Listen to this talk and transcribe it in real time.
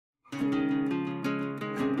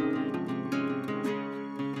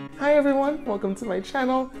Hi everyone, welcome to my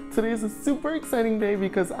channel. Today is a super exciting day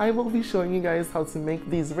because I will be showing you guys how to make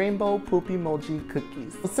these rainbow poop emoji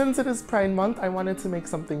cookies. Since it is Pride Month, I wanted to make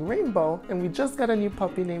something rainbow, and we just got a new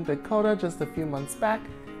puppy named Dakota just a few months back,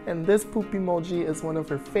 and this poop emoji is one of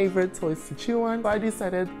her favorite toys to chew on, so I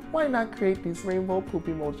decided why not create these rainbow poop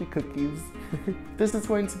emoji cookies. This is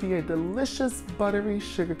going to be a delicious buttery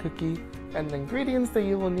sugar cookie, and the ingredients that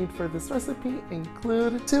you will need for this recipe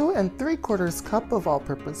include 2 3/4 cup of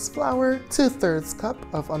all-purpose flour, 2/3 cup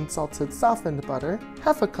of unsalted softened butter,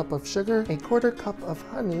 half a cup of sugar, 1/4 cup of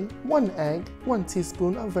honey, 1 egg, 1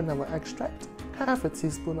 teaspoon of vanilla extract, half a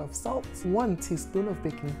teaspoon of salt, 1 teaspoon of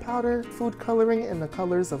baking powder, food coloring in the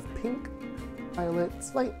colors of pink, violet,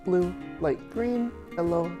 light blue, light green,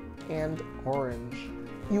 yellow, and orange.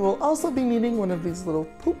 You will also be needing one of these little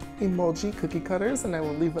poop emoji cookie cutters, and I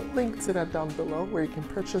will leave a link to that down below where you can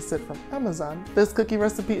purchase it from Amazon. This cookie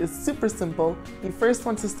recipe is super simple. You first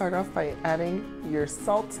want to start off by adding your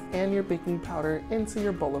salt and your baking powder into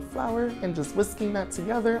your bowl of flour and just whisking that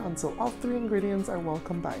together until all 3 ingredients are well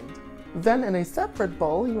combined. Then in a separate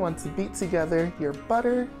bowl, you want to beat together your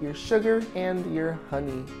butter, your sugar, and your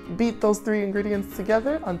honey. Beat those 3 ingredients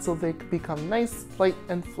together until they become nice, light,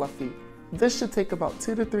 and fluffy. This should take about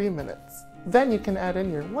 2 to 3 minutes. Then you can add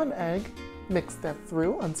in your 1 egg, mix that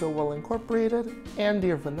through until well incorporated, and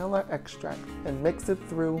your vanilla extract, and mix it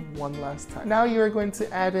through one last time. Now you are going to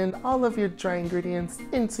add in all of your dry ingredients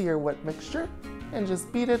into your wet mixture, and just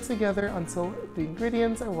beat it together until the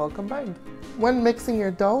ingredients are well combined. When mixing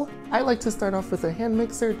your dough, I like to start off with a hand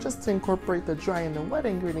mixer just to incorporate the dry and the wet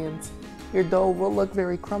ingredients. Your dough will look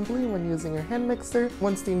very crumbly when using your hand mixer.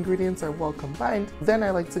 Once the ingredients are well combined, then I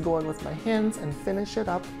like to go in with my hands and finish it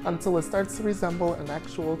up until it starts to resemble an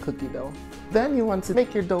actual cookie dough. Then you want to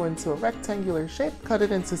make your dough into a rectangular shape, cut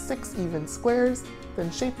it into 6 even squares, then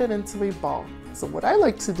shape it into a ball. So what I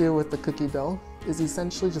like to do with the cookie dough is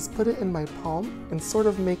essentially just put it in my palm and sort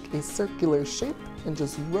of make a circular shape and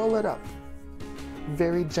just roll it up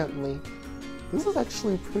very gently. This is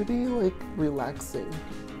actually pretty relaxing.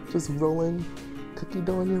 Just rolling cookie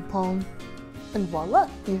dough in your palm, and voila,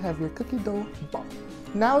 you have your cookie dough ball.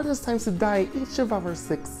 Now it is time to dye each of our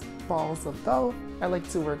 6 balls of dough. I like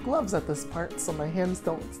to wear gloves at this part so my hands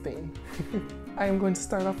don't stain. I am going to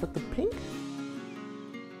start off with the pink,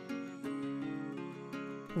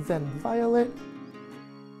 then violet,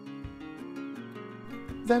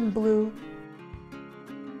 then blue,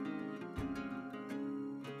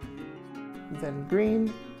 then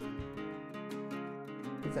green,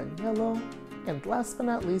 then yellow, and last but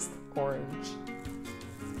not least, orange.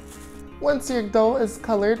 Once your dough is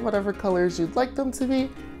colored, whatever colors you'd like them to be,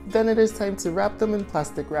 then it is time to wrap them in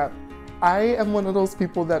plastic wrap. I am one of those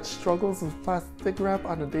people that struggles with plastic wrap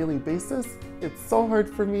on a daily basis. It's so hard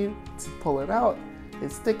for me to pull it out.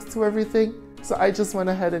 It sticks to everything, so I just went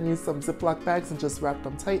ahead and used some Ziploc bags and just wrapped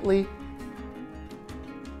them tightly.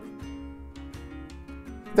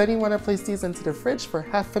 Then you want to place these into the fridge for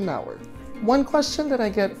half an hour. One question that I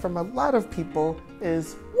get from a lot of people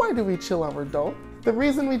is, why do we chill our dough? The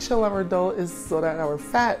reason we chill our dough is so that our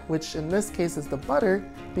fat, which in this case is the butter,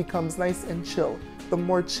 becomes nice and chill. The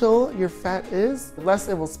more chill your fat is, the less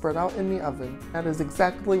it will spread out in the oven. That is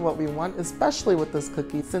exactly what we want, especially with this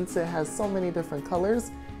cookie. Since it has so many different colors,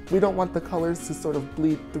 we don't want the colors to sort of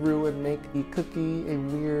bleed through and make the cookie a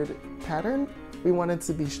weird pattern. We want it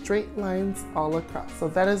to be straight lines all across. So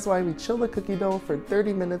that is why we chill the cookie dough for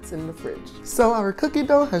 30 minutes in the fridge. So our cookie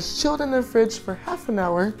dough has chilled in the fridge for half an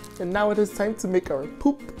hour, and now it is time to make our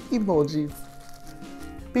poop emojis.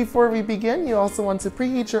 Before we begin, you also want to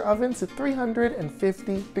preheat your oven to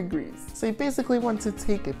 350 degrees. So you basically want to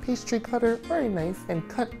take a pastry cutter or a knife and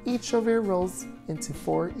cut each of your rolls into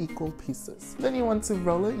 4 equal pieces. Then you want to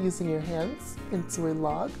roll it using your hands into a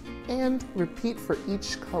log and repeat for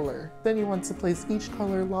each color. Then you want to place each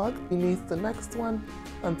color log beneath the next one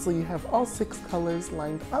until you have all 6 colors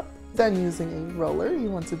lined up. Then using a roller, you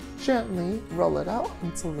want to gently roll it out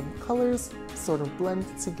until the colors sort of blend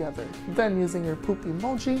together. Then using your poop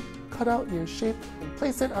emoji, cut out your shape and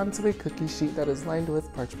place it onto a cookie sheet that is lined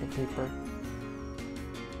with parchment paper.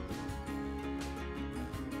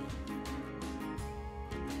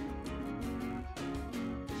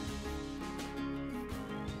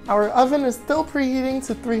 Our oven is still preheating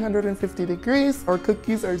to 350 degrees. Our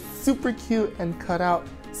cookies are super cute and cut out.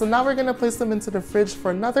 So now we're gonna place them into the fridge for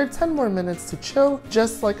another 10 more minutes to chill,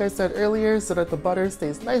 just like I said earlier, so that the butter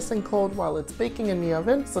stays nice and cold while it's baking in the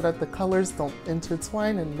oven, so that the colors don't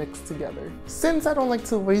intertwine and mix together. Since I don't like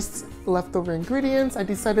to waste leftover ingredients, I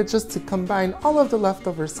decided just to combine all of the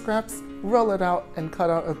leftover scraps roll it out, and cut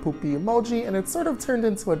out a poopy emoji, and it sort of turned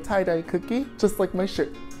into a tie-dye cookie, just like my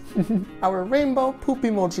shirt. Our rainbow poop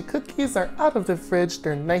emoji cookies are out of the fridge,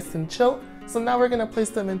 they're nice and chilled, so now we're gonna place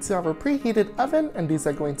them into our preheated oven, and these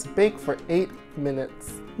are going to bake for 8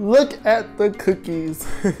 minutes. Look at the cookies!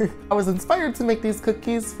 I was inspired to make these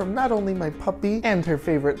cookies from not only my puppy and her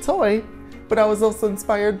favorite toy, but I was also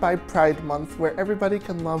inspired by Pride Month, where everybody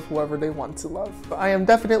can love whoever they want to love. But I am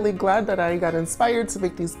definitely glad that I got inspired to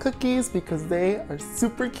make these cookies because they are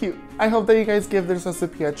super cute. I hope that you guys give this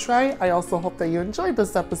recipe a try. I also hope that you enjoyed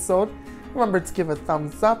this episode. Remember to give a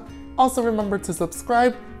thumbs up. Also remember to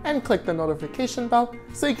subscribe and click the notification bell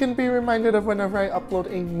so you can be reminded of whenever I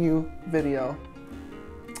upload a new video.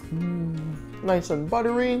 Nice and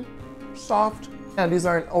buttery, soft. And these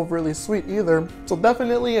aren't overly sweet either, so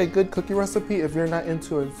definitely a good cookie recipe if you're not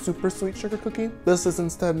into a super sweet sugar cookie. This is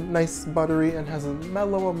instead nice, buttery, and has a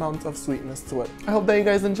mellow amount of sweetness to it. I hope that you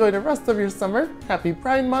guys enjoy the rest of your summer. Happy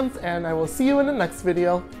Pride Month, and I will see you in the next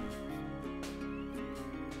video.